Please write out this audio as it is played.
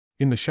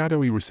In the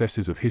shadowy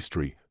recesses of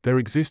history, there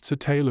exists a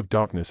tale of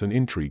darkness and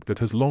intrigue that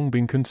has long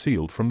been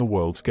concealed from the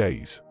world's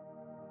gaze.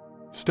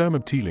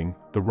 Sturmabteilung,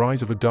 The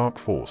Rise of a Dark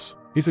Force,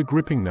 is a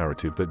gripping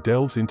narrative that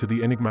delves into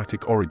the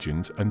enigmatic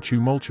origins and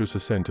tumultuous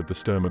ascent of the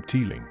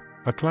Sturmabteilung,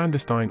 a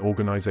clandestine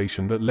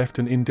organization that left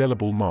an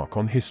indelible mark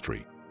on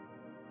history.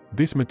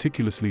 This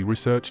meticulously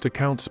researched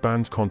account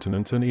spans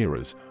continents and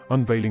eras,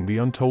 unveiling the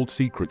untold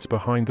secrets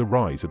behind the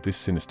rise of this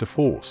sinister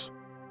force.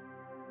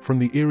 From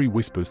the eerie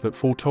whispers that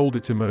foretold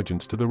its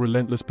emergence to the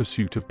relentless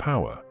pursuit of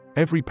power,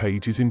 every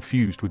page is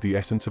infused with the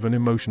essence of an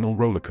emotional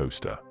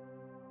rollercoaster.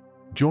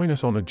 Join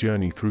us on a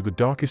journey through the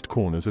darkest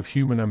corners of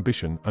human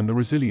ambition and the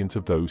resilience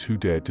of those who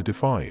dared to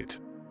defy it.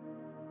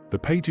 The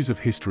pages of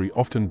history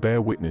often bear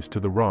witness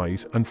to the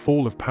rise and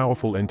fall of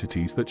powerful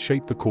entities that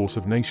shape the course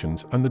of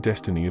nations and the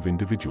destiny of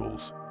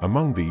individuals.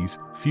 Among these,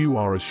 few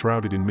are as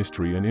shrouded in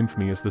mystery and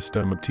infamy as the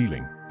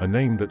Sturmabteilung, a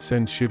name that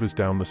sends shivers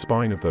down the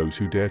spine of those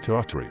who dare to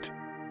utter it.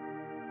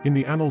 In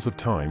the annals of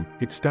time,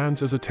 it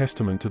stands as a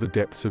testament to the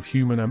depths of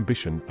human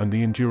ambition and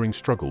the enduring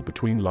struggle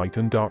between light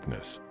and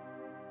darkness.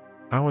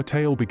 Our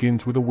tale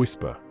begins with a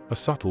whisper, a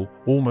subtle,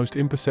 almost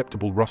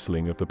imperceptible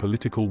rustling of the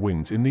political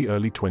winds in the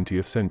early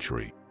 20th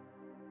century.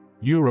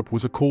 Europe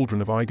was a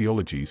cauldron of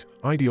ideologies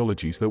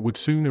that would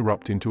soon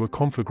erupt into a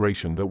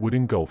conflagration that would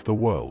engulf the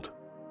world.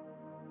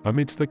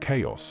 Amidst the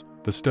chaos,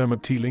 the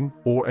Sturmabteilung,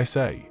 or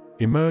SA,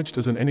 emerged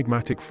as an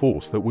enigmatic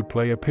force that would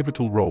play a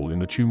pivotal role in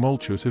the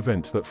tumultuous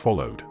events that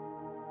followed.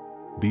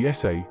 The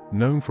SA,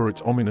 known for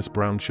its ominous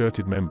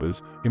brown-shirted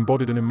members,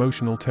 embodied an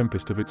emotional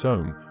tempest of its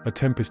own, a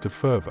tempest of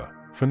fervor,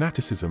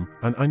 fanaticism,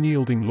 and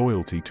unyielding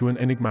loyalty to an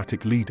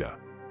enigmatic leader.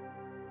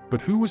 But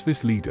who was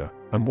this leader,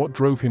 and what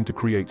drove him to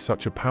create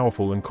such a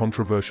powerful and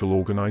controversial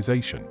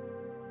organization?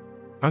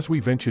 As we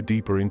venture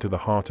deeper into the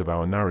heart of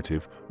our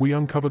narrative, we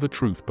uncover the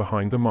truth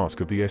behind the mask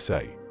of the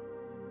SA.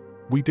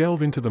 We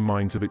delve into the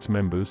minds of its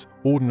members,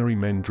 ordinary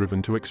men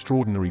driven to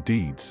extraordinary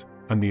deeds,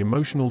 and the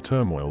emotional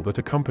turmoil that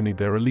accompanied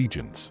their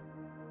allegiance.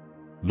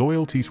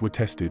 Loyalties were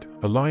tested,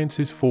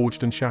 alliances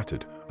forged and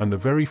shattered, and the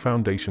very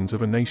foundations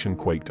of a nation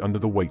quaked under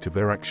the weight of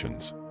their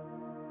actions.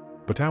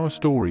 But our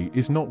story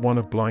is not one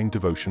of blind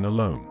devotion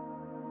alone.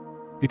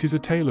 It is a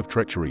tale of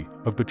treachery,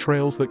 of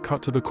betrayals that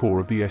cut to the core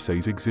of the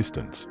SA's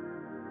existence.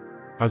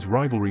 As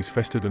rivalries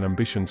festered and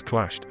ambitions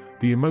clashed,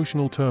 the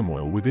emotional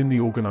turmoil within the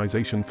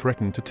organization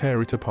threatened to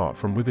tear it apart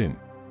from within.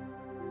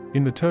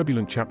 In the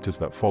turbulent chapters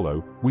that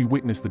follow, we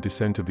witness the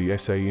descent of the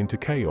SA into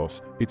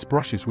chaos, its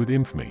brushes with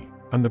infamy,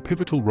 and the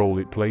pivotal role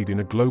it played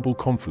in a global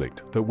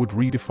conflict that would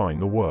redefine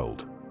the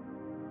world.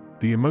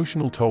 The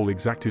emotional toll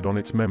exacted on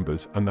its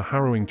members and the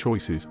harrowing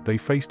choices they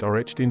faced are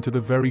etched into the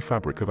very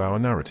fabric of our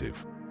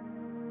narrative.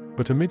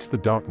 But amidst the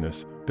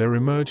darkness, there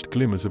emerged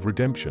glimmers of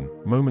redemption,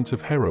 moments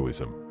of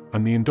heroism,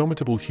 and the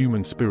indomitable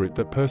human spirit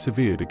that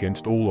persevered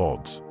against all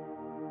odds.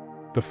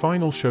 The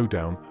final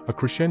showdown, a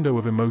crescendo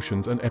of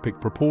emotions and epic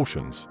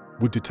proportions,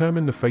 would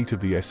determine the fate of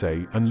the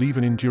SA and leave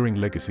an enduring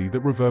legacy that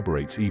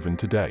reverberates even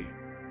today.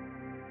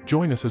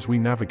 Join us as we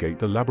navigate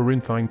the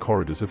labyrinthine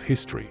corridors of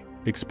history,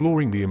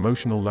 exploring the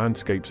emotional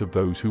landscapes of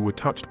those who were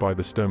touched by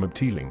the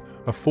Sturmabteilung,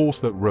 a force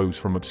that rose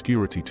from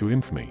obscurity to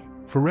infamy,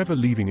 forever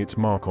leaving its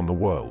mark on the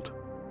world.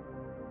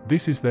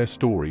 This is their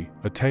story,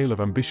 a tale of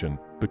ambition,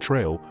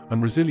 betrayal,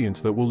 and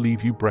resilience that will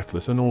leave you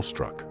breathless and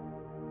awestruck.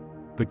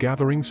 The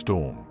Gathering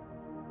Storm.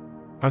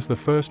 As the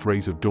first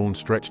rays of dawn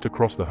stretched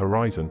across the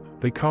horizon,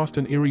 they cast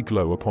an eerie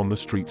glow upon the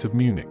streets of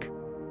Munich.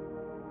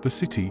 The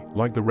city,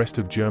 like the rest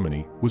of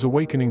Germany, was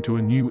awakening to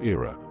a new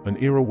era, an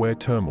era where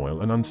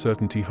turmoil and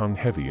uncertainty hung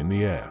heavy in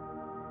the air.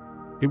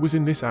 It was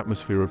in this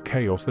atmosphere of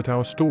chaos that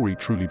our story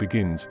truly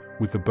begins,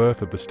 with the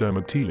birth of the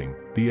Sturmabteilung,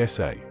 the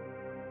SA.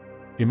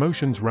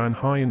 Emotions ran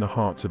high in the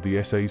hearts of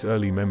the SA's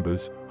early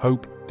members,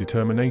 hope,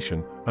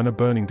 determination, and a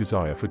burning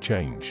desire for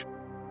change.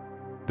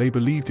 They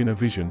believed in a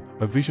vision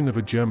of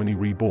a Germany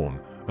reborn,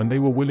 and they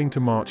were willing to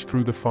march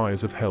through the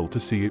fires of hell to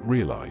see it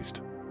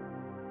realized.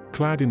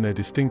 Clad in their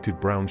distinctive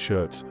brown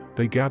shirts,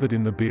 they gathered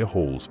in the beer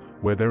halls,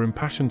 where their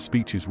impassioned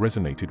speeches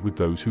resonated with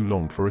those who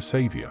longed for a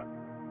savior.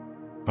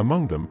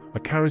 Among them, a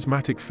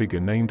charismatic figure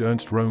named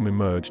Ernst Röhm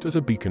emerged as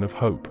a beacon of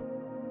hope.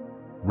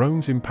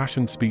 Röhm's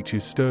impassioned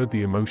speeches stirred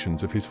the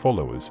emotions of his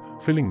followers,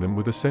 filling them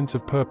with a sense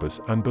of purpose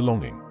and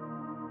belonging.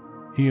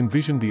 He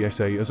envisioned the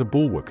SA as a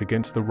bulwark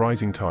against the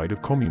rising tide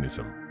of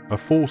communism, a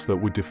force that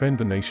would defend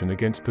the nation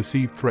against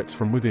perceived threats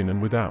from within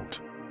and without.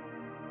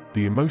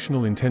 The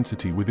emotional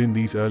intensity within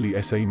these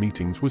early SA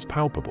meetings was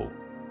palpable.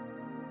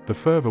 The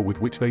fervor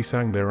with which they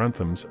sang their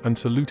anthems and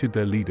saluted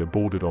their leader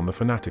bordered on the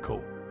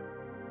fanatical.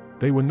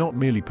 They were not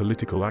merely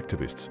political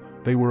activists,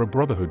 they were a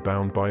brotherhood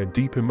bound by a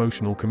deep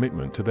emotional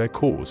commitment to their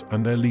cause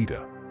and their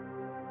leader.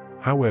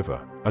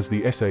 However, as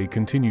the SA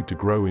continued to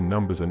grow in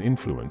numbers and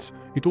influence,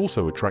 it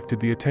also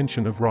attracted the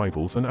attention of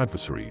rivals and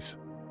adversaries.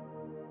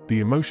 The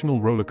emotional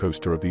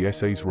rollercoaster of the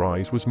SA's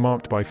rise was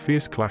marked by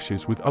fierce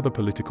clashes with other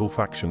political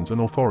factions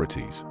and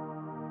authorities.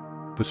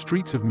 The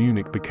streets of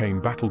Munich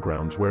became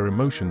battlegrounds where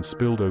emotions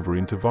spilled over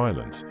into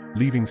violence,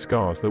 leaving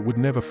scars that would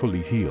never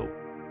fully heal.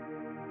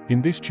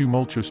 In this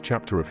tumultuous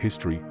chapter of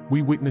history,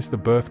 we witness the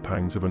birth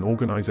pangs of an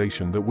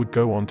organization that would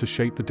go on to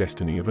shape the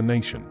destiny of a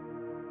nation.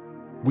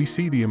 We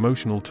see the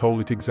emotional toll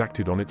it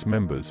exacted on its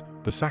members,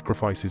 the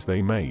sacrifices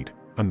they made,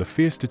 and the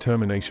fierce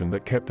determination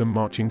that kept them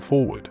marching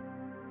forward.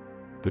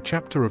 The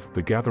chapter of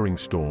The Gathering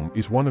Storm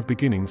is one of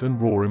beginnings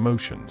and raw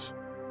emotions.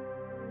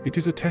 It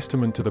is a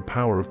testament to the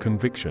power of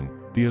conviction,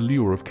 the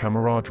allure of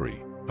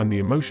camaraderie, and the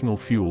emotional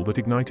fuel that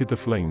ignited the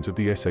flames of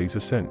the SA's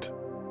ascent.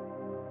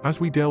 As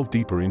we delve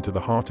deeper into the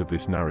heart of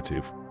this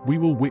narrative, we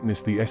will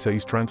witness the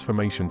SA's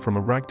transformation from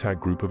a ragtag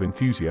group of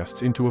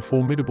enthusiasts into a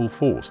formidable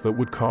force that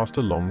would cast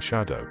a long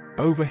shadow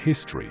over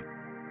history.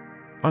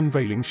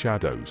 Unveiling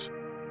shadows.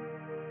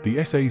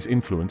 The SA's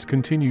influence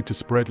continued to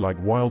spread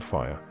like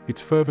wildfire,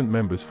 its fervent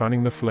members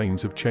fanning the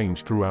flames of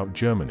change throughout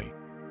Germany.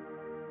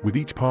 With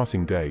each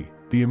passing day,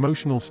 the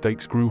emotional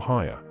stakes grew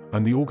higher,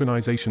 and the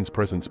organization's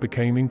presence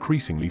became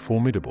increasingly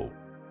formidable.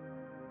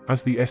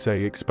 As the SA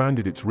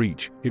expanded its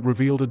reach, it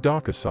revealed a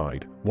darker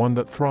side, one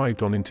that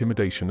thrived on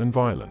intimidation and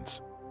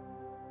violence.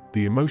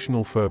 The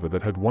emotional fervor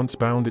that had once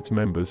bound its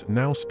members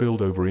now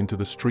spilled over into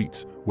the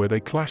streets, where they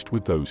clashed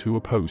with those who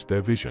opposed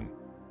their vision.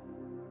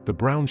 The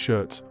brown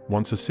shirts,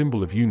 once a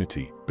symbol of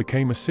unity,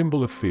 became a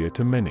symbol of fear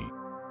to many.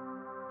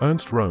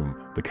 Ernst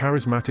Röhm, the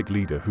charismatic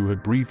leader who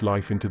had breathed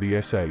life into the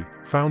SA,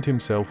 found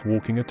himself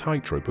walking a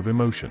tightrope of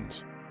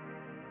emotions.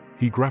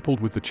 He grappled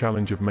with the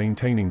challenge of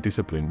maintaining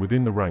discipline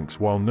within the ranks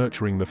while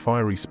nurturing the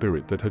fiery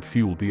spirit that had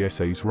fueled the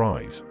SA's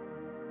rise.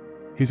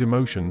 His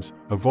emotions,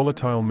 a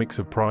volatile mix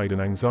of pride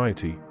and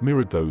anxiety,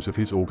 mirrored those of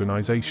his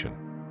organization.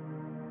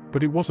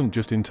 But it wasn't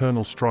just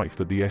internal strife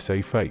that the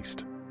SA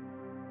faced.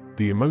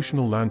 The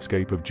emotional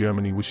landscape of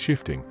Germany was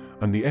shifting,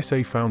 and the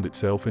SA found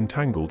itself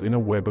entangled in a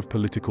web of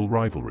political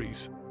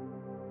rivalries.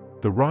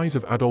 The rise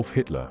of Adolf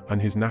Hitler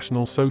and his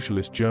National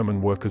Socialist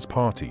German Workers'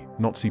 Party,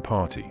 Nazi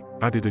Party,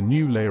 added a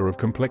new layer of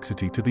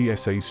complexity to the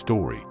SA's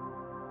story.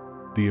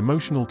 The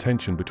emotional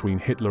tension between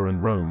Hitler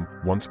and Rome,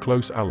 once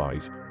close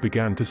allies,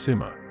 began to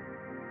simmer.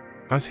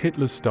 As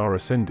Hitler's star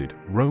ascended,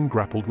 Rome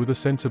grappled with a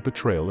sense of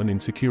betrayal and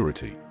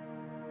insecurity.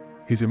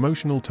 His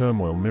emotional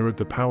turmoil mirrored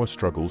the power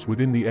struggles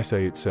within the SA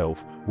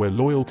itself, where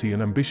loyalty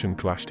and ambition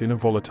clashed in a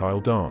volatile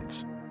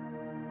dance.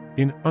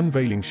 In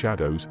Unveiling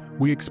Shadows,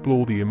 we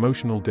explore the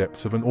emotional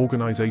depths of an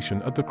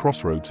organization at the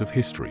crossroads of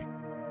history.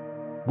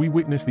 We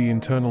witness the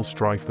internal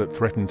strife that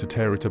threatened to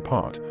tear it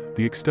apart,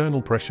 the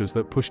external pressures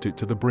that pushed it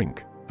to the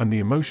brink, and the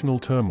emotional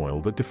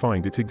turmoil that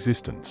defined its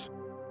existence.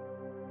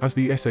 As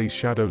the SA's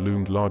shadow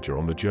loomed larger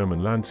on the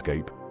German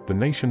landscape, the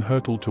nation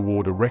hurtled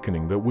toward a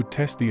reckoning that would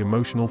test the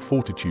emotional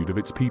fortitude of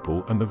its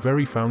people and the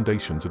very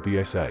foundations of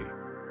the SA.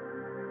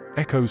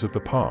 Echoes of the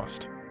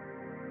past.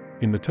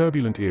 In the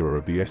turbulent era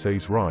of the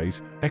SA's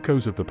rise,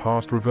 echoes of the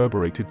past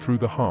reverberated through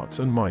the hearts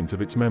and minds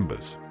of its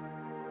members.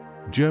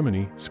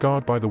 Germany,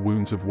 scarred by the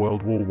wounds of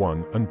World War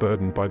I and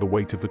burdened by the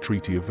weight of the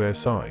Treaty of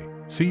Versailles,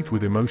 seethed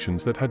with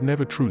emotions that had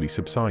never truly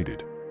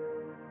subsided.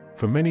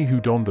 For many who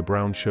donned the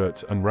brown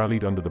shirts and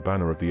rallied under the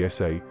banner of the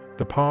SA,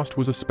 the past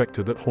was a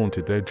specter that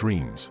haunted their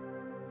dreams.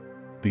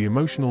 The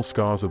emotional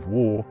scars of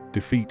war,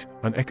 defeat,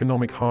 and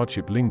economic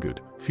hardship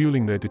lingered,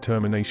 fueling their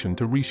determination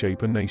to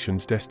reshape a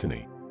nation's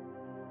destiny.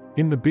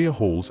 In the beer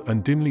halls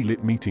and dimly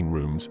lit meeting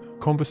rooms,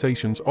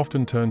 conversations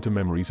often turned to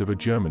memories of a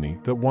Germany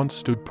that once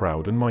stood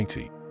proud and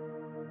mighty.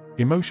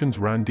 Emotions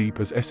ran deep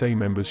as SA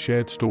members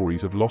shared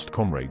stories of lost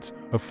comrades,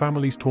 of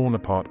families torn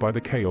apart by the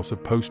chaos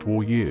of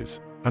post-war years,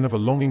 and of a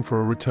longing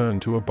for a return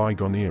to a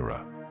bygone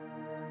era.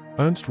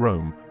 Ernst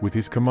Röhm, with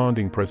his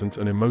commanding presence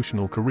and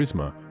emotional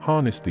charisma,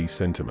 harnessed these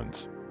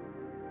sentiments.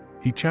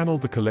 He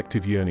channeled the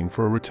collective yearning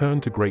for a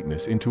return to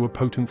greatness into a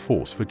potent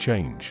force for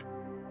change.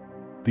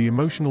 The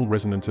emotional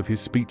resonance of his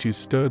speeches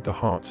stirred the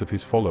hearts of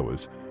his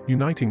followers,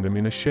 uniting them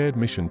in a shared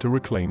mission to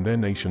reclaim their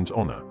nation's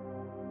honor.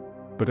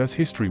 But as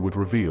history would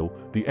reveal,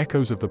 the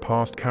echoes of the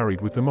past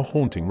carried with them a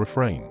haunting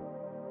refrain.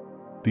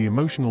 The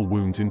emotional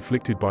wounds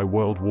inflicted by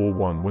World War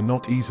I were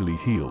not easily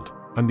healed,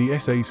 and the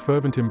SA's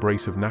fervent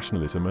embrace of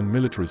nationalism and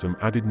militarism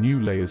added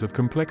new layers of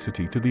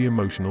complexity to the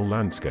emotional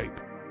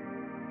landscape.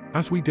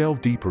 As we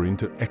delve deeper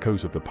into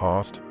Echoes of the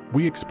Past,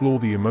 we explore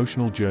the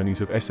emotional journeys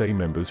of SA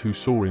members who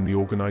saw in the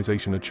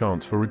organization a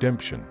chance for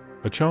redemption,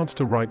 a chance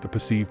to right the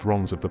perceived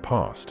wrongs of the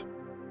past.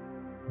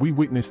 We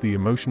witness the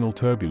emotional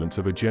turbulence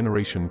of a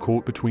generation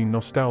caught between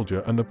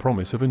nostalgia and the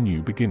promise of a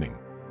new beginning.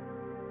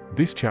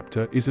 This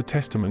chapter is a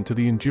testament to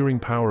the enduring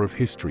power of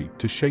history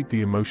to shape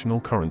the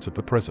emotional currents of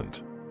the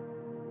present.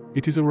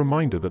 It is a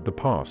reminder that the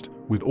past,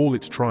 with all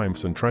its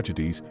triumphs and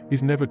tragedies,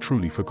 is never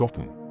truly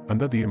forgotten, and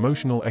that the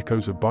emotional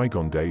echoes of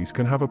bygone days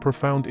can have a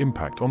profound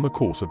impact on the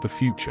course of the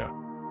future.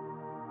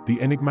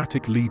 The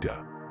enigmatic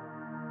leader.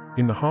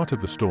 In the heart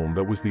of the storm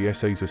that was the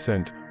SA's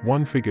ascent,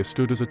 one figure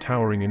stood as a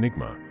towering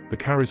enigma, the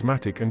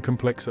charismatic and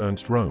complex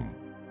Ernst Röhm.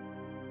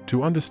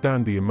 To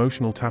understand the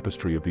emotional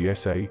tapestry of the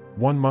SA,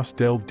 one must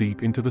delve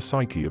deep into the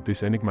psyche of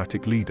this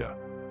enigmatic leader.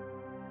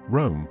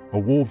 Röhm, a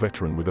war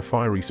veteran with a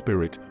fiery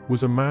spirit,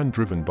 was a man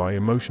driven by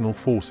emotional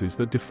forces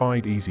that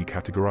defied easy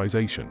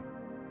categorization.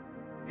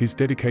 His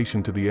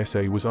dedication to the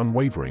SA was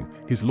unwavering,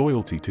 his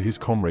loyalty to his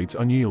comrades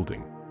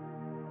unyielding.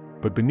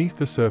 But beneath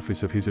the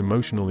surface of his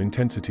emotional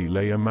intensity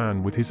lay a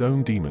man with his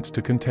own demons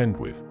to contend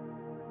with.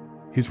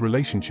 His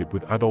relationship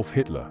with Adolf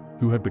Hitler,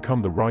 who had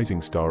become the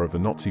rising star of the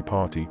Nazi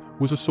Party,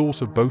 was a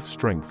source of both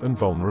strength and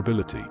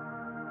vulnerability.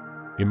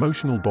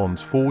 Emotional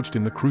bonds forged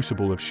in the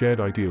crucible of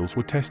shared ideals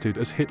were tested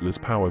as Hitler's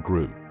power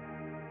grew.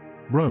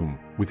 Rome,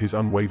 with his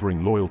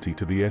unwavering loyalty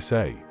to the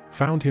SA,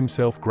 found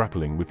himself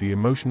grappling with the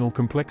emotional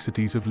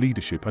complexities of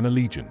leadership and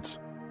allegiance.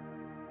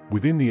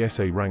 Within the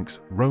SA ranks,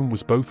 Rome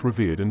was both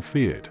revered and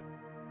feared.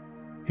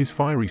 His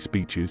fiery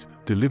speeches,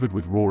 delivered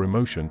with raw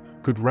emotion,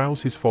 could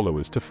rouse his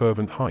followers to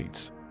fervent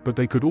heights, but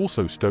they could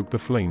also stoke the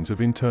flames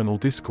of internal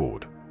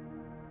discord.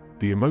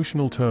 The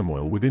emotional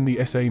turmoil within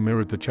the SA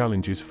mirrored the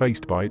challenges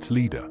faced by its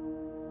leader.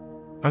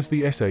 As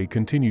the SA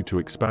continued to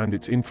expand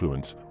its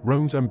influence,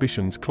 Rome's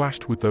ambitions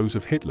clashed with those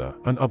of Hitler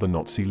and other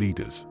Nazi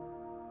leaders.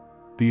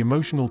 The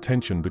emotional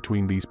tension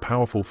between these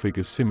powerful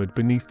figures simmered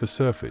beneath the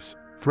surface,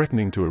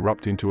 threatening to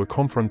erupt into a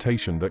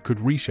confrontation that could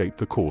reshape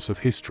the course of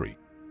history.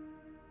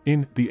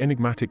 In The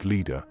Enigmatic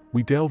Leader,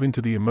 we delve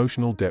into the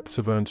emotional depths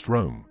of Ernst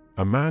Röhm,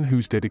 a man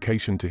whose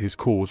dedication to his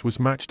cause was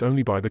matched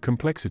only by the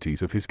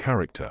complexities of his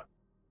character.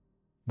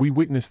 We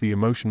witness the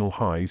emotional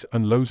highs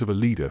and lows of a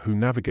leader who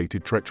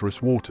navigated treacherous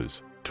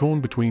waters,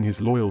 torn between his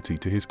loyalty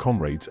to his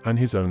comrades and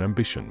his own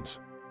ambitions.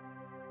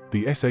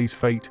 The SA's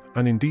fate,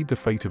 and indeed the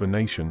fate of a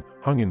nation,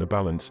 hung in the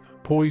balance,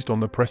 poised on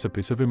the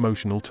precipice of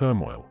emotional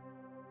turmoil.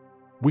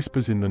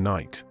 Whispers in the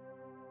night.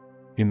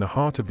 In the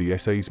heart of the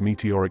SA's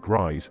meteoric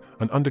rise,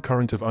 an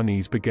undercurrent of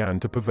unease began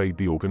to pervade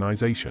the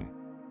organization.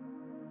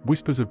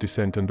 Whispers of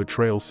dissent and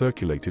betrayal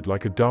circulated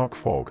like a dark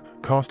fog,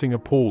 casting a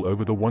pall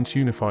over the once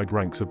unified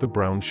ranks of the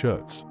brown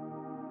shirts.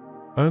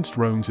 Ernst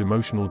Röhm's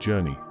emotional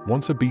journey,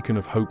 once a beacon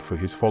of hope for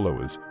his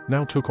followers,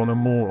 now took on a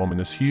more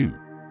ominous hue.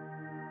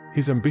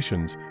 His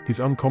ambitions,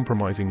 his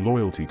uncompromising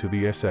loyalty to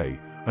the SA,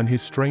 and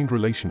his strained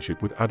relationship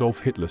with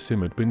Adolf Hitler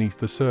simmered beneath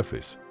the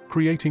surface,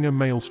 creating a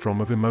maelstrom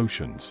of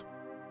emotions.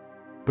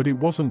 But it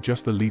wasn't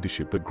just the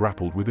leadership that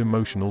grappled with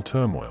emotional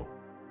turmoil.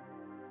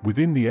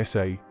 Within the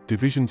SA,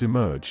 divisions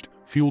emerged,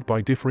 fueled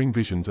by differing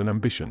visions and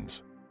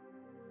ambitions.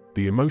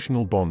 The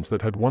emotional bonds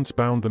that had once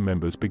bound the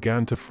members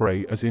began to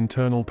fray as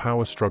internal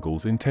power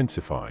struggles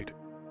intensified.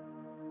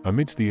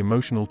 Amidst the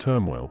emotional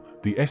turmoil,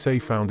 the SA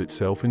found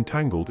itself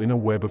entangled in a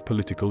web of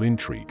political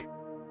intrigue.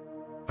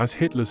 As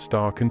Hitler's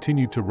star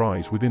continued to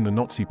rise within the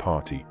Nazi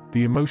Party,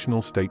 the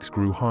emotional stakes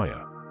grew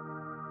higher.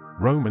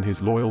 Röhm and his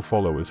loyal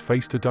followers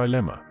faced a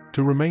dilemma: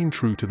 to remain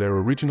true to their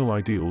original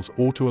ideals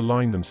or to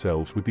align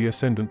themselves with the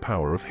ascendant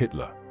power of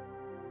Hitler.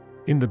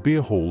 In the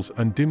beer halls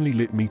and dimly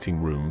lit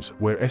meeting rooms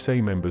where SA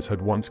members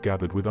had once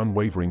gathered with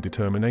unwavering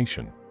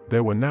determination,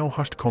 there were now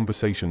hushed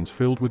conversations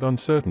filled with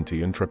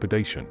uncertainty and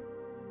trepidation.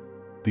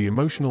 The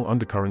emotional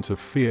undercurrents of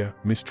fear,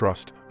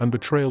 mistrust, and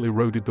betrayal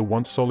eroded the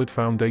once solid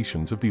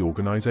foundations of the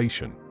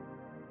organization.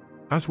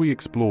 As we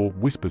explore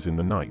Whispers in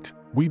the Night,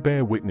 we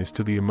bear witness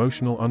to the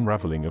emotional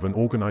unraveling of an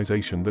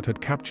organization that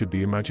had captured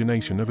the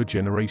imagination of a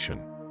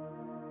generation.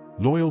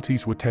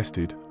 Loyalties were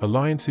tested,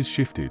 alliances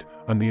shifted,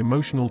 and the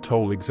emotional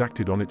toll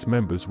exacted on its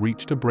members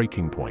reached a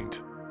breaking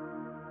point.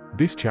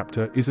 This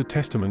chapter is a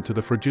testament to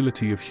the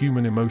fragility of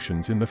human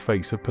emotions in the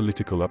face of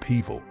political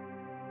upheaval.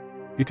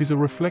 It is a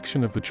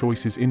reflection of the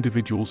choices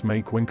individuals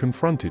make when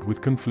confronted with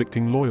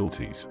conflicting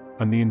loyalties,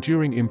 and the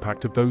enduring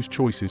impact of those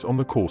choices on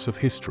the course of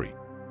history.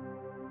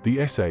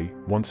 The SA,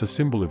 once a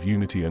symbol of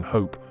unity and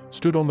hope,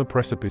 stood on the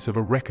precipice of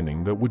a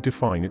reckoning that would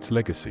define its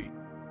legacy.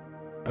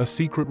 A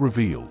secret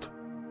revealed.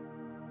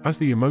 As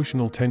the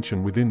emotional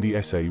tension within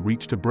the SA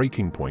reached a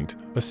breaking point,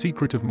 a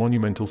secret of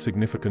monumental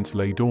significance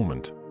lay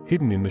dormant,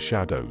 hidden in the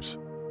shadows.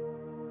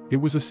 It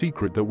was a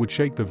secret that would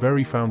shake the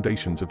very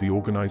foundations of the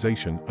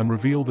organization and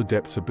reveal the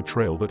depths of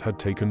betrayal that had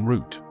taken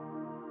root.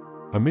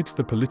 Amidst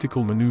the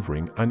political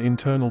maneuvering and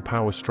internal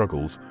power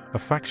struggles, a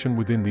faction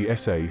within the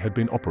SA had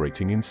been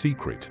operating in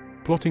secret,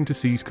 plotting to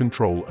seize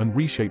control and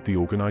reshape the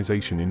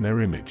organization in their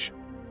image.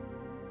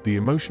 The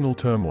emotional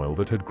turmoil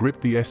that had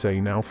gripped the SA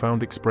now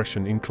found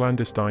expression in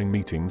clandestine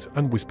meetings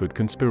and whispered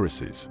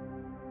conspiracies.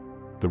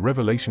 The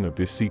revelation of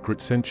this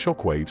secret sent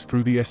shockwaves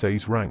through the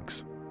SA's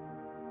ranks.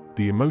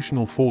 The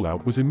emotional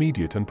fallout was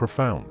immediate and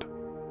profound.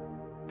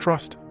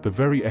 Trust, the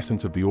very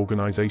essence of the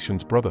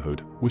organization's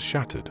brotherhood, was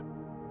shattered.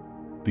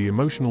 The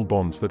emotional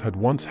bonds that had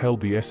once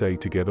held the SA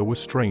together were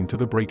strained to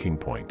the breaking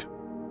point.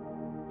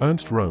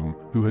 Ernst Röhm,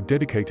 who had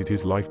dedicated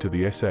his life to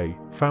the SA,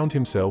 found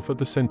himself at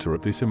the center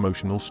of this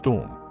emotional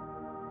storm.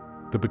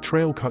 The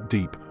betrayal cut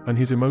deep, and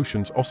his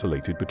emotions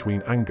oscillated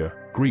between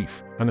anger,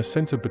 grief, and a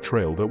sense of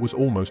betrayal that was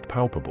almost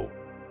palpable.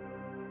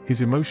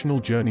 His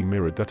emotional journey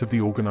mirrored that of the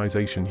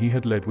organization he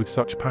had led with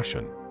such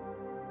passion.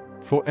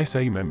 For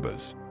SA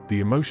members,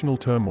 the emotional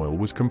turmoil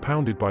was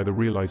compounded by the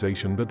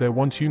realization that their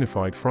once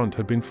unified front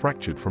had been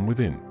fractured from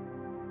within.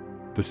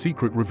 The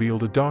secret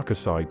revealed a darker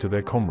side to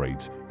their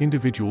comrades,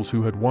 individuals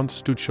who had once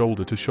stood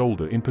shoulder to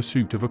shoulder in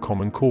pursuit of a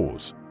common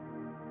cause.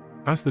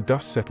 As the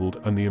dust settled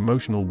and the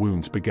emotional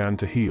wounds began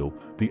to heal,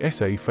 the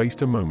SA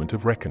faced a moment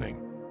of reckoning.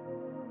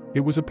 It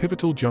was a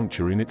pivotal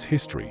juncture in its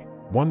history,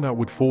 one that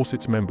would force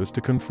its members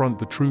to confront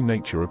the true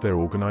nature of their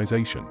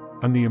organization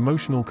and the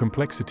emotional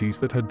complexities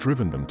that had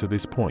driven them to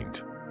this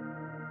point.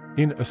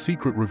 In A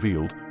Secret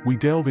Revealed, we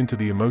delve into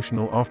the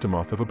emotional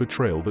aftermath of a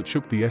betrayal that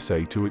shook the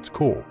SA to its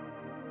core.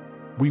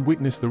 We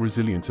witness the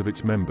resilience of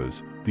its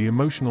members, the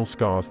emotional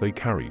scars they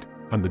carried,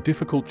 and the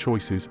difficult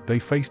choices they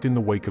faced in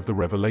the wake of the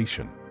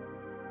revelation.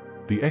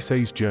 The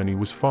SA's journey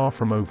was far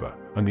from over,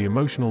 and the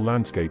emotional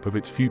landscape of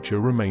its future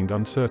remained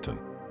uncertain.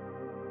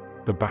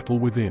 The battle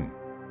within.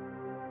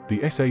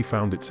 The SA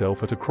found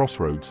itself at a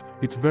crossroads,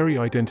 its very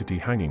identity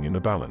hanging in the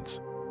balance.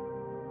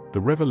 The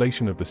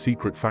revelation of the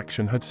secret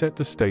faction had set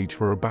the stage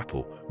for a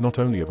battle, not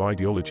only of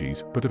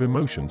ideologies but of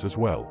emotions as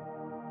well.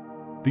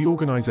 The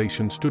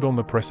organization stood on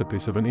the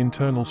precipice of an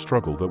internal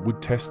struggle that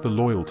would test the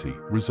loyalty,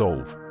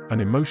 resolve, and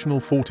emotional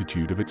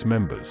fortitude of its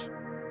members.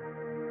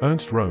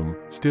 Ernst Röhm,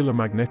 still a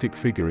magnetic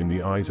figure in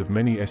the eyes of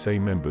many SA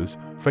members,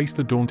 faced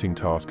the daunting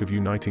task of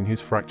uniting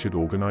his fractured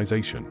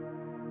organization.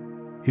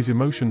 His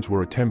emotions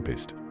were a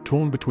tempest,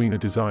 torn between a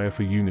desire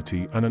for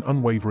unity and an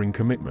unwavering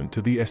commitment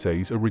to the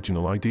SA's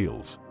original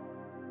ideals.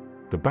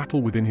 The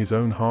battle within his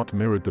own heart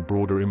mirrored the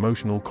broader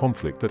emotional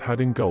conflict that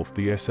had engulfed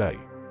the SA.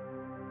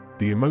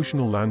 The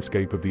emotional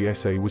landscape of the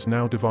SA was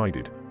now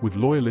divided, with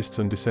loyalists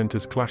and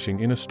dissenters clashing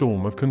in a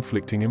storm of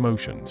conflicting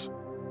emotions.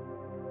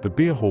 The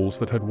beer halls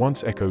that had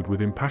once echoed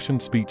with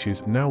impassioned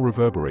speeches now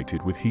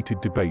reverberated with heated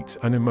debates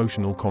and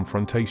emotional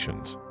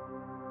confrontations.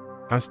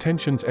 As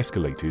tensions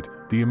escalated,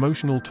 the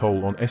emotional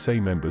toll on SA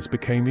members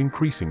became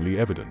increasingly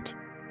evident.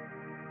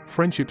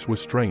 Friendships were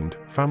strained,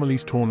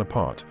 families torn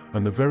apart,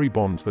 and the very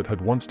bonds that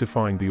had once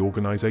defined the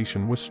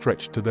organization were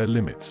stretched to their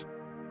limits.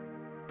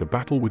 The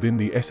battle within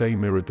the SA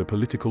mirrored the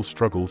political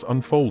struggles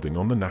unfolding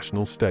on the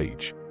national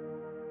stage.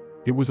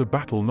 It was a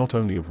battle not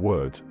only of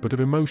words but of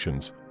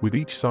emotions, with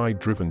each side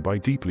driven by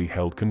deeply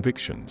held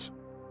convictions.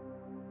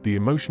 The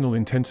emotional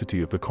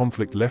intensity of the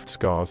conflict left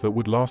scars that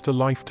would last a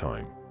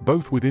lifetime,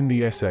 both within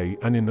the SA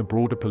and in the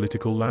broader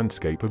political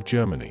landscape of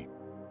Germany.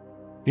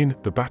 In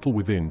The Battle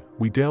Within,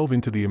 we delve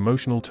into the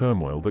emotional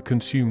turmoil that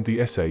consumed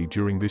the SA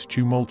during this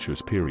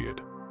tumultuous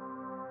period.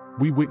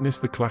 We witness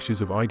the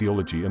clashes of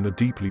ideology and the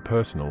deeply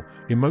personal,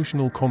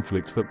 emotional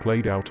conflicts that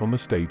played out on the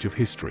stage of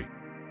history.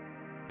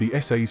 The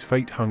SA's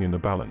fate hung in the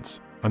balance,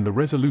 and the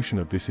resolution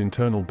of this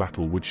internal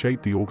battle would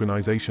shape the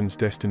organization's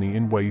destiny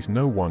in ways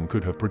no one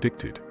could have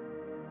predicted.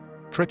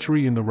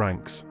 Treachery in the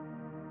ranks.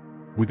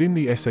 Within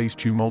the SA's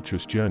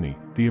tumultuous journey,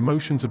 the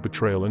emotions of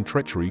betrayal and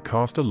treachery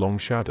cast a long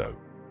shadow.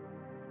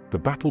 The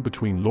battle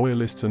between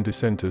loyalists and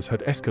dissenters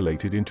had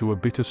escalated into a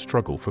bitter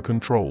struggle for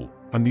control,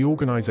 and the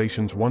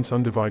organization's once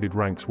undivided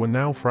ranks were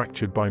now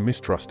fractured by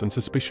mistrust and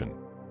suspicion.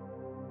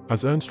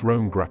 As Ernst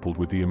Röhm grappled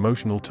with the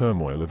emotional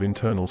turmoil of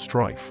internal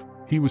strife,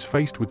 he was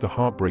faced with the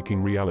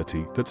heartbreaking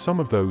reality that some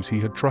of those he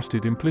had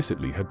trusted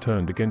implicitly had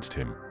turned against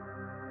him.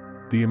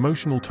 The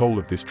emotional toll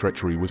of this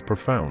treachery was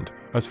profound,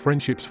 as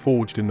friendships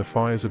forged in the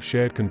fires of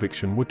shared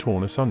conviction were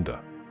torn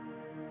asunder.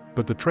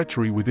 But the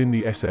treachery within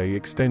the SA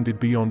extended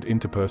beyond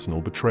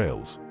interpersonal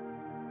betrayals.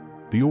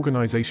 The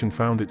organization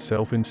found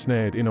itself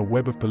ensnared in a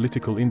web of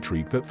political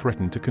intrigue that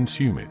threatened to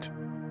consume it.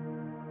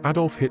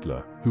 Adolf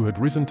Hitler, who had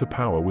risen to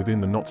power within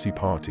the Nazi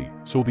Party,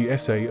 saw the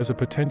SA as a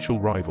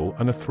potential rival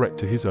and a threat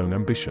to his own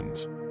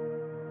ambitions.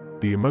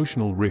 The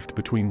emotional rift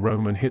between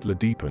Röhm and Hitler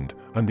deepened,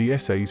 and the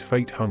SA's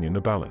fate hung in the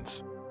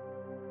balance.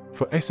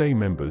 For SA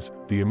members,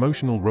 the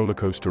emotional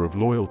rollercoaster of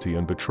loyalty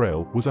and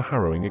betrayal was a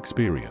harrowing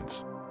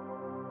experience.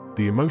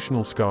 The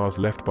emotional scars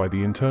left by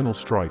the internal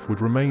strife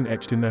would remain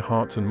etched in their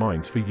hearts and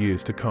minds for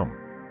years to come.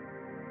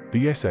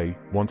 The SA,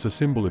 once a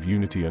symbol of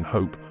unity and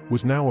hope,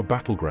 was now a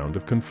battleground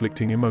of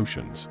conflicting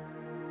emotions.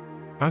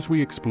 As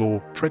we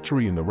explore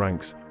treachery in the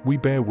ranks, we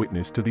bear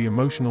witness to the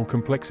emotional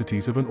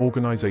complexities of an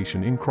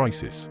organization in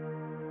crisis.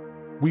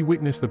 We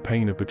witness the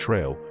pain of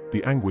betrayal,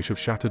 the anguish of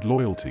shattered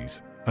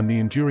loyalties, and the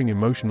enduring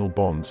emotional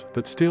bonds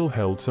that still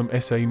held some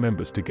SA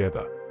members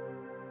together.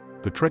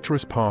 The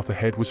treacherous path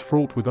ahead was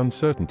fraught with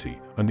uncertainty,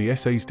 and the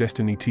SA's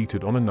destiny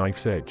teetered on a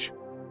knife's edge.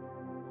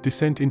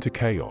 Descent into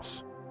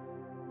chaos.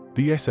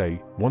 The SA,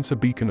 once a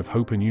beacon of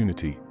hope and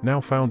unity, now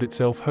found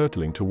itself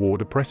hurtling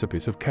toward a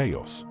precipice of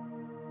chaos.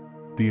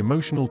 The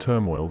emotional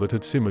turmoil that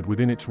had simmered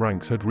within its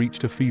ranks had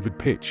reached a fevered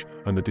pitch,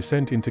 and the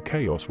descent into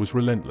chaos was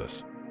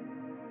relentless.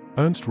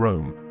 Ernst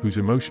Röhm, whose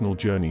emotional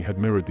journey had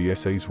mirrored the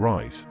SA's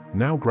rise,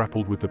 now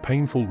grappled with the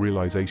painful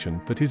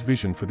realization that his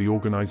vision for the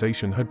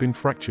organization had been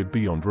fractured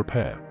beyond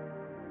repair.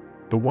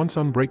 The once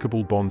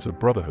unbreakable bonds of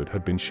brotherhood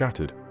had been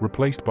shattered,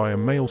 replaced by a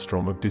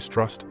maelstrom of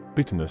distrust,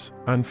 bitterness,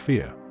 and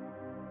fear.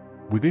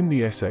 Within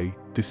the SA,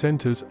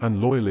 dissenters and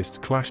loyalists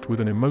clashed with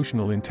an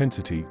emotional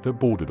intensity that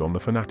bordered on the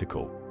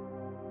fanatical.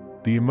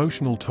 The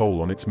emotional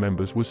toll on its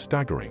members was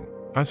staggering,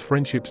 as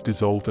friendships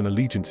dissolved and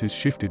allegiances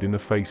shifted in the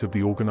face of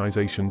the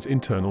organization's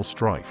internal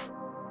strife.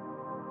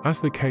 As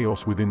the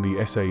chaos within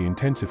the SA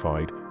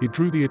intensified, it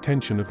drew the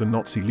attention of the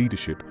Nazi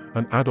leadership,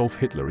 and Adolf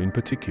Hitler in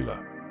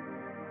particular.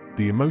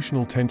 The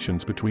emotional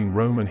tensions between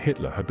Röhm and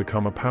Hitler had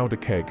become a powder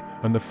keg,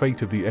 and the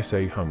fate of the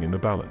SA hung in the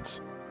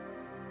balance.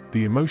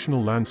 The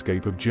emotional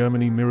landscape of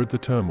Germany mirrored the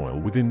turmoil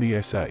within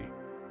the SA.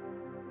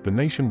 The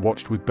nation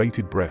watched with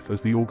bated breath as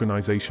the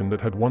organization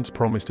that had once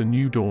promised a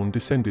new dawn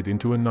descended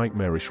into a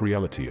nightmarish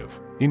reality of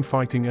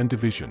infighting and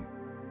division.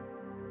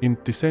 In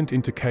Descent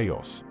into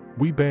Chaos,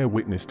 we bear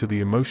witness to the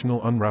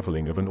emotional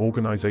unraveling of an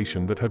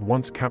organization that had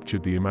once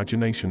captured the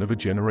imagination of a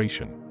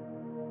generation.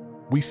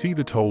 We see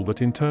the toll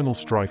that internal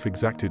strife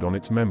exacted on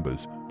its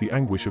members, the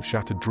anguish of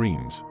shattered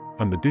dreams,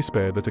 and the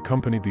despair that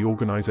accompanied the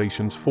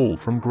organization's fall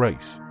from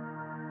grace.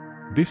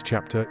 This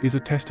chapter is a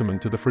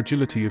testament to the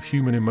fragility of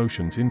human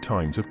emotions in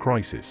times of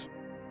crisis.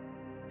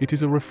 It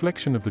is a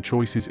reflection of the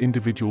choices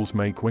individuals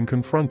make when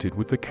confronted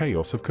with the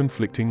chaos of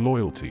conflicting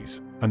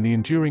loyalties, and the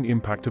enduring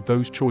impact of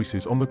those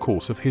choices on the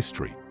course of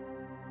history.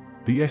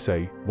 The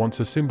SA, once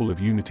a symbol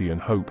of unity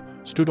and hope,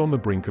 stood on the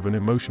brink of an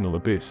emotional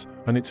abyss,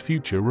 and its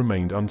future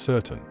remained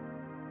uncertain.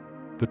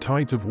 The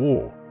tides of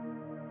war.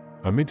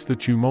 Amidst the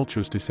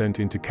tumultuous descent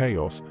into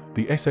chaos,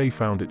 the SA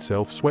found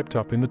itself swept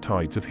up in the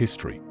tides of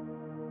history.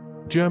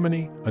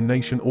 Germany, a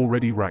nation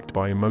already racked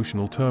by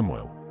emotional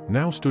turmoil,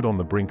 now stood on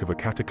the brink of a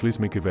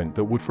cataclysmic event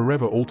that would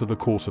forever alter the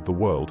course of the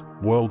world,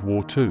 World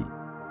War II.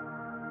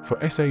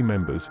 For SA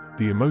members,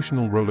 the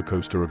emotional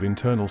rollercoaster of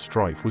internal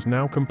strife was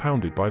now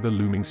compounded by the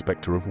looming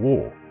specter of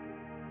war.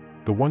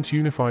 The once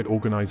unified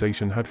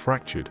organization had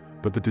fractured,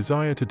 but the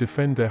desire to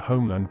defend their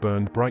homeland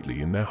burned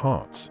brightly in their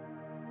hearts.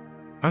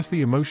 As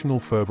the emotional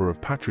fervor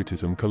of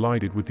patriotism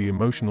collided with the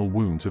emotional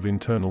wounds of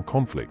internal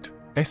conflict,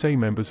 SA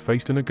members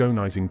faced an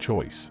agonizing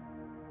choice.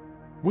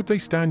 Would they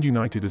stand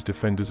united as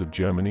defenders of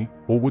Germany,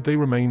 or would they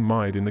remain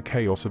mired in the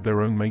chaos of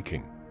their own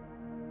making?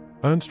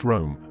 Ernst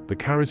Röhm, the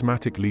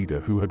charismatic leader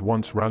who had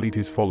once rallied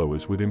his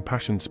followers with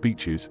impassioned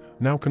speeches,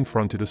 now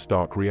confronted a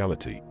stark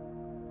reality.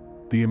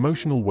 The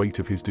emotional weight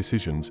of his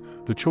decisions,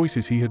 the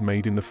choices he had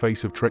made in the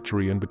face of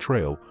treachery and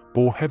betrayal,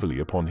 bore heavily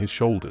upon his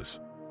shoulders.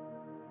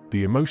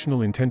 The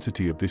emotional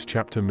intensity of this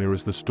chapter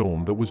mirrors the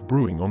storm that was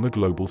brewing on the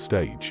global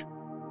stage.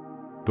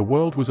 The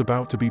world was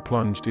about to be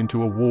plunged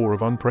into a war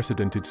of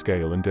unprecedented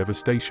scale and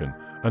devastation,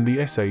 and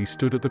the SA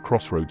stood at the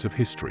crossroads of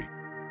history.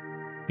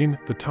 In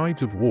The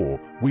Tides of War,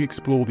 we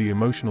explore the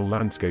emotional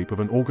landscape of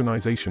an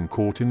organization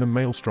caught in the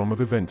maelstrom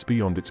of events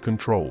beyond its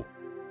control.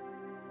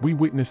 We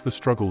witness the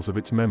struggles of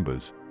its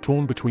members,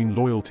 torn between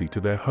loyalty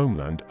to their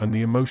homeland and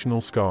the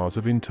emotional scars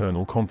of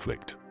internal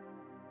conflict.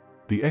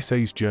 The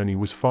SA's journey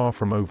was far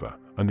from over,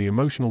 and the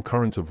emotional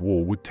currents of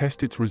war would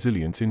test its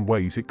resilience in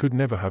ways it could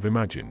never have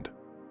imagined.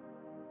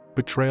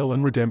 Betrayal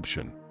and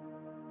redemption.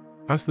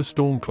 As the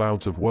storm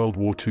clouds of World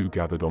War II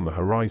gathered on the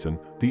horizon,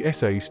 the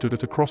SA stood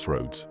at a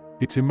crossroads,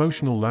 its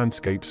emotional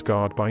landscape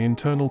scarred by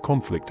internal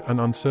conflict and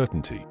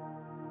uncertainty.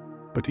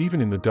 But even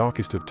in the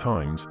darkest of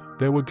times,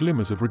 there were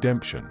glimmers of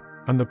redemption,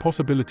 and the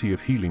possibility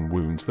of healing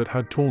wounds that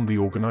had torn the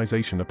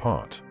organization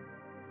apart.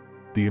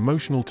 The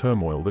emotional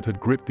turmoil that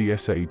had gripped the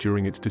SA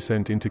during its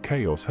descent into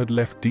chaos had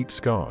left deep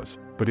scars,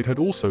 but it had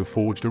also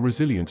forged a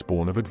resilience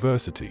born of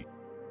adversity.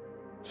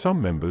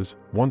 Some members,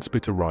 once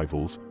bitter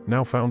rivals,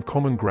 now found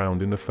common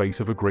ground in the face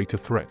of a greater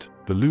threat,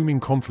 the looming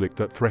conflict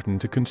that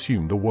threatened to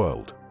consume the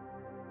world.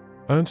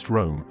 Ernst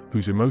Röhm,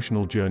 whose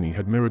emotional journey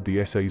had mirrored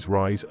the SA's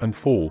rise and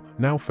fall,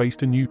 now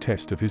faced a new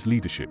test of his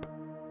leadership.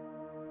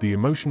 The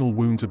emotional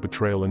wounds of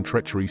betrayal and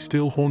treachery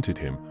still haunted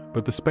him,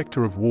 but the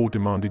specter of war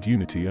demanded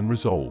unity and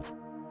resolve.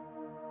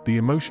 The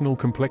emotional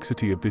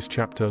complexity of this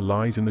chapter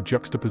lies in the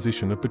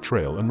juxtaposition of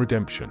betrayal and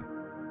redemption.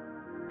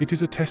 It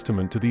is a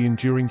testament to the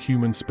enduring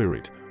human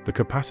spirit, the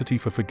capacity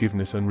for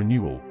forgiveness and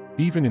renewal,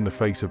 even in the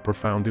face of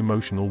profound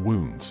emotional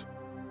wounds.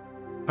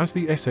 As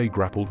the SA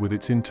grappled with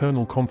its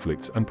internal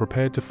conflicts and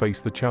prepared to face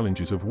the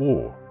challenges of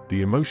war,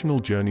 the emotional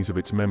journeys of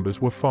its members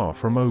were far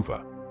from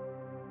over.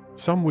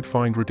 Some would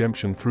find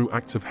redemption through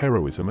acts of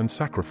heroism and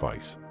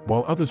sacrifice,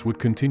 while others would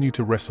continue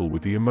to wrestle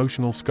with the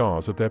emotional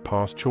scars of their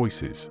past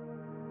choices.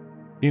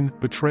 In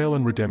Betrayal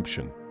and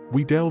Redemption,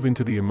 we delve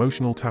into the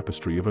emotional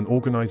tapestry of an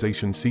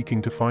organization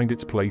seeking to find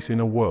its place in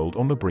a world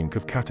on the brink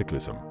of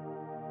cataclysm.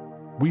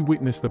 We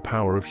witness the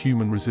power of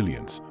human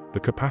resilience, the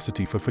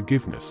capacity for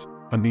forgiveness,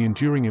 and the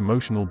enduring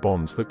emotional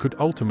bonds that could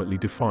ultimately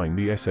define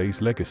the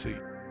SA's legacy.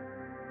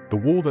 The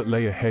war that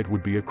lay ahead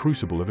would be a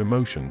crucible of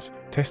emotions,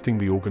 testing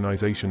the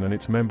organization and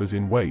its members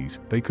in ways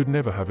they could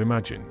never have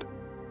imagined.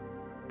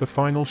 The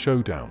final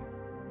showdown.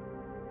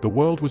 The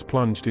world was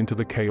plunged into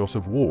the chaos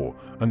of war,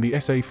 and the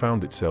SA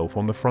found itself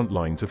on the front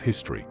lines of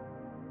history.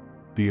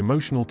 The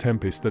emotional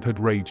tempest that had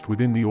raged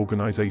within the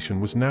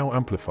organization was now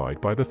amplified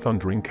by the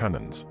thundering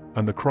cannons,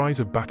 and the cries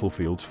of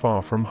battlefields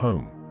far from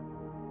home.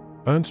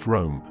 Ernst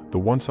Röhm, the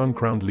once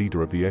uncrowned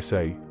leader of the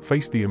SA,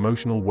 faced the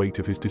emotional weight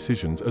of his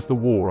decisions as the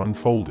war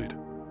unfolded.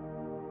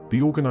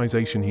 The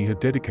organization he had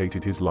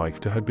dedicated his life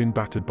to had been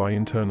battered by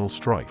internal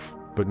strife,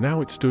 but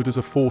now it stood as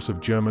a force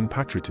of German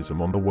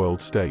patriotism on the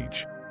world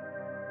stage.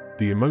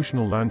 The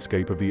emotional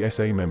landscape of the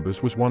SA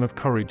members was one of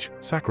courage,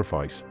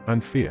 sacrifice,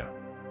 and fear.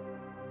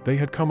 They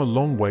had come a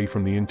long way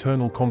from the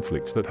internal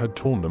conflicts that had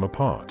torn them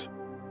apart.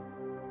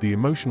 The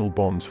emotional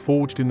bonds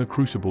forged in the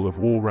crucible of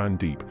war ran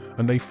deep,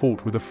 and they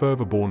fought with a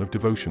fervor born of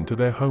devotion to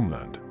their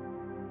homeland.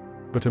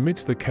 But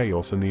amidst the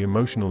chaos and the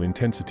emotional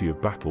intensity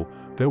of battle,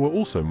 there were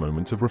also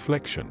moments of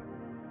reflection.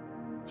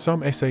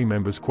 Some SA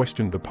members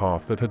questioned the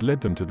path that had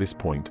led them to this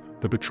point,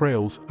 the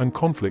betrayals and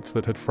conflicts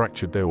that had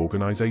fractured their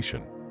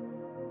organization.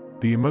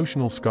 The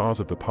emotional scars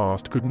of the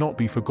past could not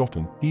be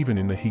forgotten, even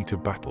in the heat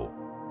of battle.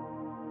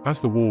 As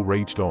the war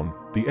raged on,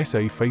 the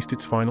SA faced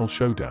its final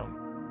showdown.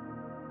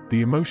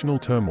 The emotional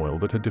turmoil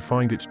that had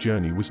defined its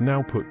journey was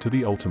now put to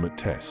the ultimate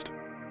test.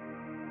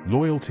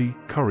 Loyalty,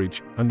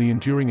 courage, and the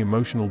enduring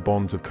emotional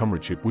bonds of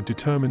comradeship would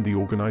determine the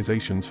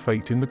organization's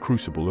fate in the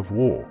crucible of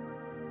war.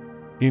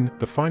 In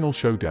The Final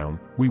Showdown,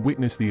 we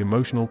witness the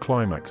emotional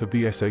climax of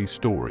the SA's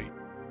story.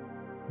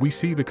 We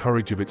see the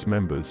courage of its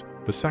members,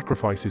 the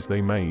sacrifices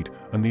they made,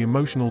 and the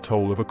emotional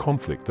toll of a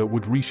conflict that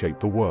would reshape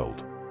the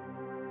world.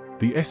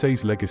 The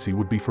SA's legacy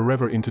would be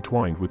forever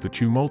intertwined with the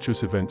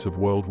tumultuous events of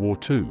World War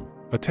II,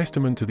 a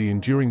testament to the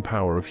enduring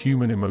power of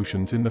human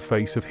emotions in the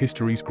face of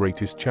history's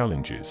greatest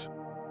challenges.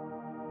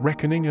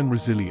 Reckoning and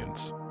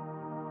resilience.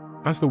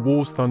 As the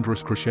war's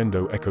thunderous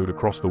crescendo echoed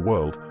across the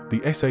world,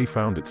 the SA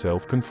found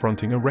itself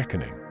confronting a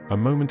reckoning, a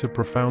moment of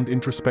profound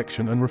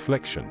introspection and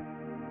reflection.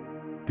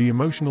 The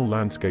emotional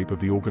landscape of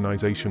the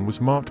organization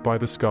was marked by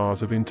the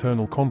scars of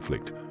internal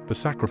conflict, the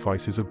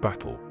sacrifices of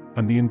battle,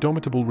 and the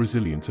indomitable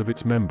resilience of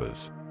its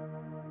members.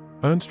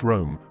 Ernst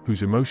Röhm,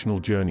 whose emotional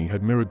journey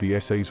had mirrored the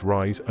SA's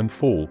rise and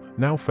fall,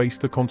 now faced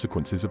the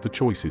consequences of the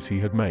choices he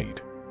had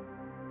made.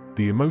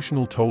 The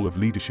emotional toll of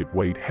leadership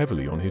weighed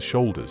heavily on his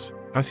shoulders,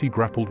 as he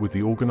grappled with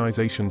the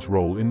organization's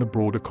role in the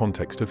broader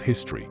context of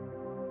history.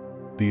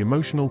 The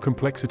emotional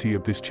complexity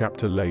of this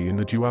chapter lay in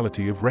the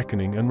duality of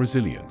reckoning and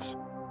resilience.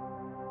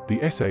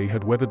 The SA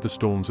had weathered the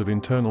storms of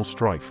internal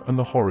strife and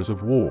the horrors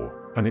of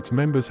war, and its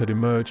members had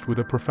emerged with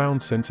a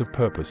profound sense of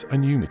purpose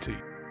and unity.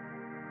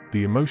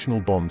 The emotional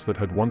bonds that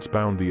had once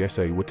bound the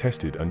SA were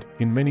tested and,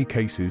 in many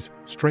cases,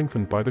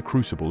 strengthened by the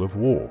crucible of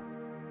war.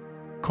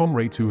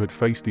 Comrades who had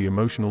faced the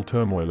emotional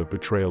turmoil of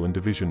betrayal and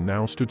division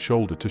now stood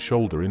shoulder to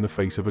shoulder in the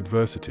face of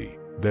adversity,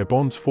 their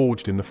bonds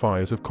forged in the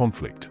fires of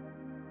conflict.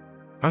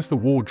 As the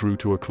war drew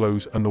to a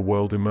close and the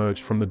world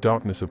emerged from the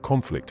darkness of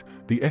conflict,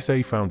 the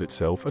SA found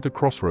itself at a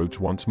crossroads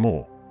once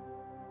more.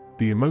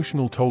 The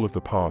emotional toll of the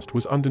past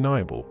was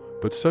undeniable,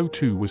 but so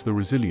too was the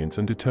resilience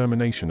and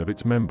determination of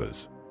its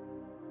members.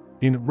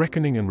 In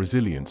Reckoning and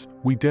Resilience,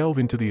 we delve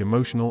into the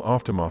emotional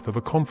aftermath of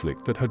a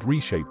conflict that had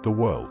reshaped the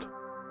world.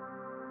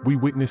 We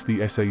witness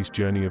the SA's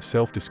journey of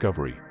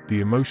self-discovery,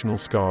 the emotional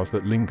scars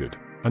that lingered,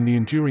 and the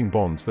enduring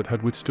bonds that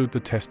had withstood the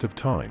test of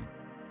time.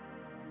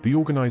 The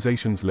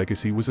organization's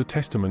legacy was a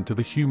testament to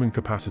the human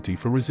capacity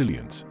for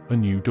resilience, a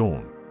new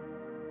dawn.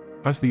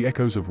 As the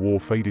echoes of war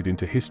faded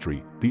into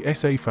history, the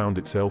SA found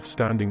itself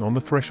standing on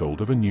the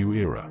threshold of a new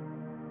era.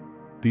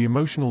 The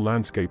emotional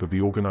landscape of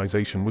the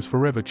organization was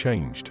forever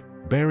changed,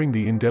 bearing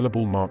the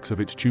indelible marks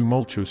of its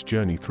tumultuous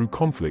journey through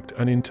conflict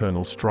and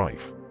internal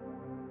strife.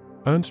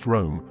 Ernst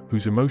Röhm,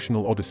 whose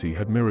emotional odyssey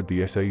had mirrored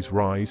the SA's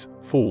rise,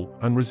 fall,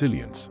 and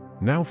resilience,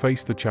 now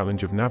faced the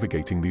challenge of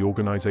navigating the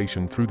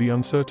organization through the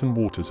uncertain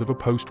waters of a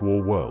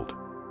post-war world.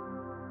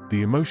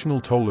 The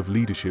emotional toll of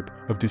leadership,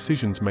 of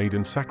decisions made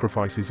and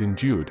sacrifices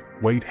endured,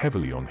 weighed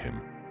heavily on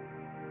him.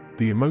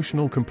 The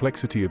emotional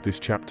complexity of this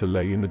chapter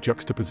lay in the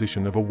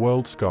juxtaposition of a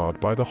world scarred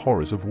by the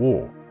horrors of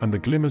war, and the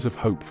glimmers of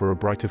hope for a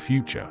brighter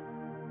future.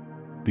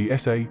 The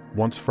SA,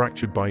 once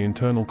fractured by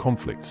internal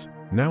conflicts,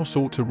 now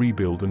sought to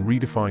rebuild and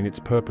redefine its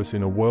purpose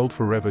in a world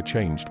forever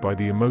changed by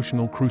the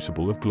emotional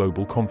crucible of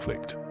global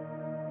conflict.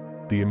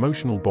 The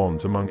emotional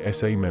bonds among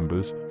SA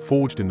members,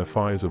 forged in the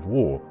fires of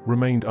war,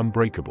 remained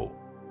unbreakable.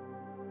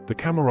 The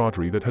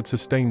camaraderie that had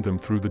sustained them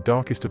through the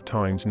darkest of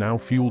times now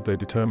fueled their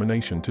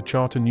determination to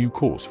chart a new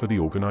course for the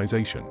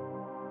organization.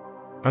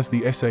 As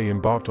the SA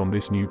embarked on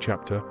this new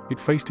chapter, it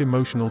faced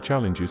emotional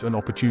challenges and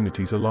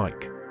opportunities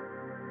alike.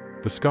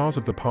 The scars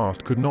of the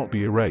past could not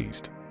be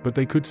erased, but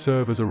they could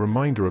serve as a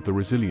reminder of the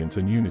resilience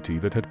and unity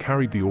that had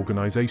carried the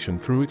organization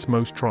through its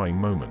most trying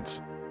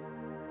moments.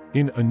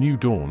 In A New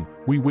Dawn,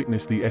 we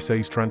witness the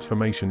SA's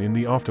transformation in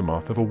the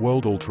aftermath of a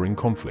world-altering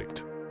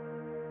conflict.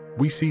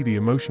 We see the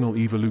emotional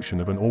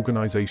evolution of an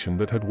organization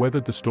that had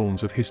weathered the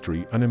storms of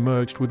history and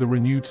emerged with a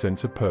renewed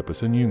sense of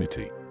purpose and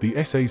unity.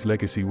 The SA's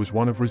legacy was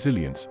one of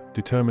resilience,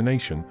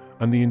 determination,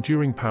 and the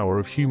enduring power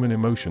of human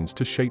emotions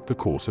to shape the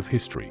course of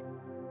history.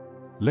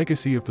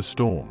 Legacy of the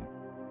Storm.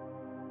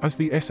 As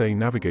the SA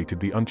navigated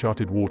the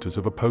uncharted waters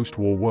of a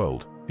post-war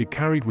world, it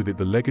carried with it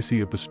the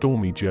legacy of the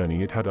stormy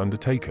journey it had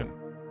undertaken.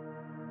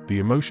 The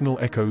emotional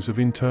echoes of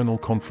internal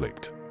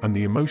conflict, and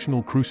the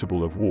emotional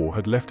crucible of war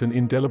had left an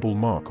indelible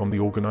mark on the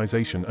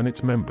organization and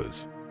its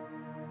members.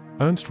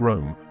 Ernst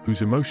Röhm,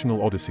 whose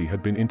emotional odyssey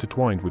had been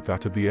intertwined with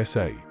that of the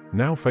SA,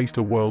 now faced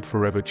a world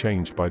forever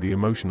changed by the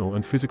emotional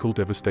and physical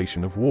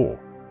devastation of war.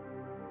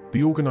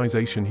 The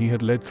organization he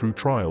had led through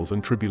trials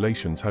and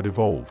tribulations had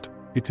evolved,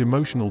 its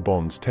emotional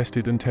bonds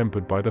tested and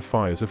tempered by the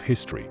fires of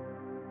history.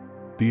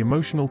 The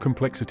emotional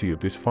complexity of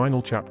this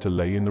final chapter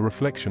lay in the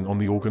reflection on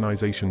the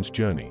organization's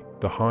journey,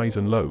 the highs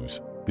and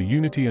lows, the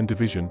unity and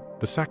division,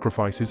 the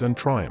sacrifices and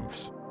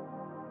triumphs.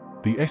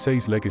 The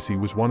SA's legacy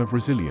was one of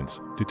resilience,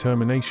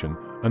 determination,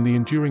 and the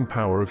enduring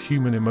power of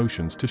human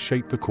emotions to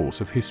shape the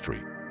course of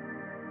history.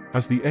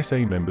 As the SA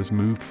members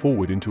moved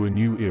forward into a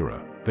new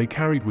era, they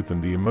carried with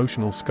them the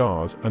emotional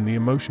scars and the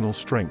emotional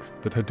strength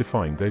that had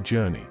defined their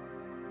journey.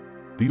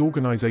 The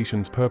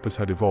organization's purpose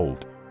had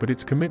evolved, but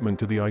its commitment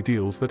to the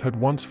ideals that had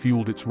once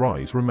fueled its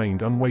rise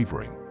remained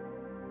unwavering.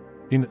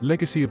 In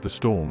Legacy of the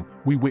Storm,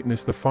 we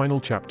witness the final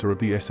chapter of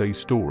the SA's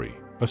story,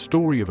 a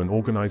story of an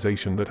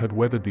organization that had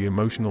weathered the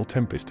emotional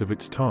tempest of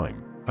its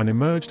time, and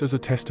emerged as a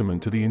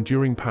testament to the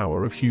enduring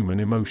power of human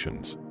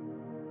emotions.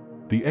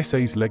 The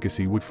SA's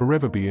legacy would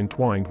forever be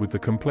entwined with the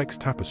complex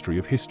tapestry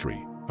of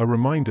history, a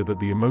reminder that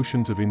the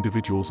emotions of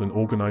individuals and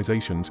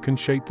organizations can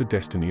shape the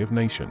destiny of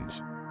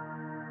nations.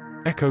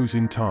 Echoes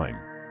in time.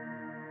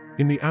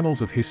 In the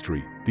annals of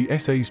history, the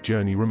SA's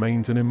journey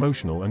remains an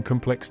emotional and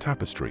complex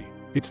tapestry,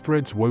 its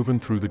threads woven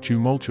through the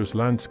tumultuous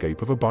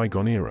landscape of a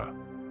bygone era.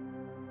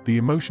 The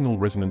emotional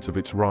resonance of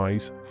its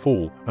rise,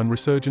 fall, and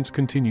resurgence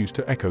continues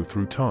to echo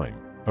through time,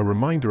 a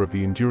reminder of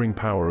the enduring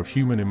power of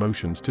human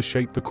emotions to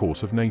shape the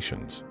course of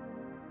nations.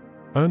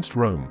 Ernst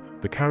Röhm,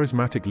 the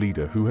charismatic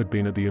leader who had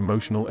been at the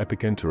emotional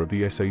epicenter of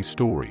the SA's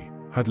story,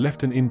 had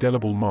left an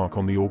indelible mark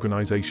on the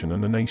organization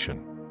and the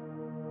nation.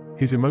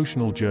 His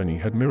emotional journey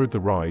had mirrored the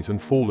rise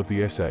and fall of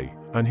the SA,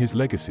 and his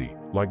legacy,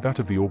 like that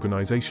of the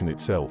organization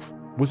itself,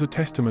 was a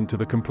testament to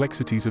the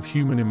complexities of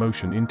human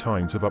emotion in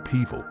times of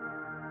upheaval.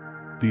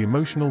 The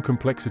emotional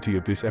complexity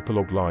of this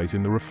epilogue lies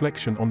in the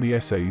reflection on the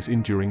SA's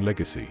enduring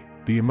legacy,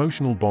 the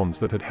emotional bonds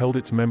that had held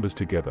its members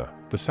together,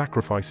 the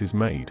sacrifices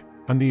made,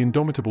 and the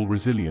indomitable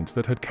resilience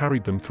that had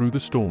carried them through the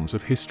storms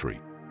of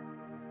history.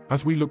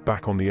 As we look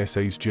back on the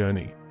SA's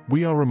journey,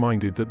 we are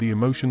reminded that the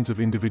emotions of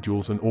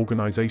individuals and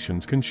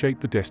organizations can shape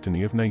the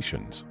destiny of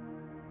nations.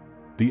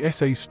 The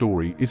SA's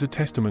story is a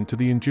testament to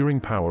the enduring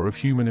power of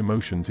human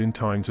emotions in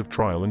times of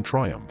trial and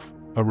triumph,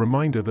 a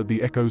reminder that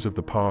the echoes of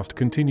the past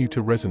continue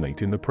to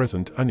resonate in the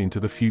present and into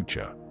the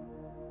future.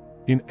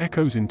 In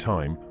Echoes in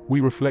Time,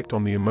 we reflect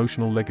on the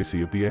emotional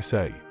legacy of the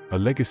SA, a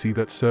legacy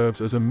that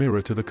serves as a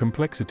mirror to the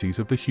complexities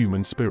of the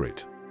human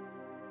spirit.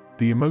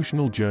 The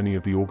emotional journey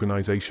of the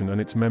organization and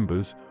its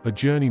members, a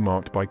journey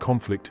marked by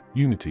conflict,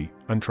 unity,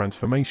 and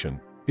transformation,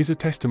 is a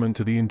testament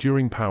to the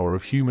enduring power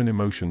of human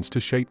emotions to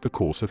shape the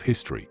course of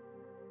history.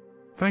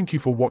 Thank you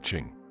for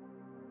watching.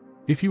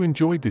 If you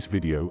enjoyed this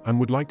video and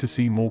would like to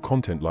see more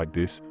content like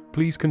this,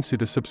 please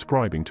consider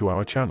subscribing to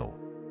our channel.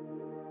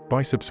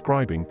 By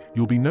subscribing,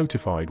 you'll be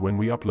notified when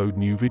we upload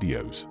new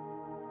videos.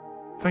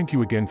 Thank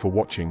you again for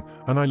watching,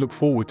 and I look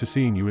forward to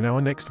seeing you in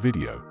our next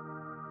video.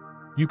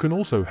 You can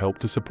also help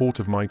to support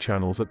of my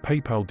channels at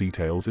PayPal,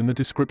 details in the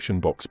description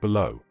box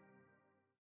below.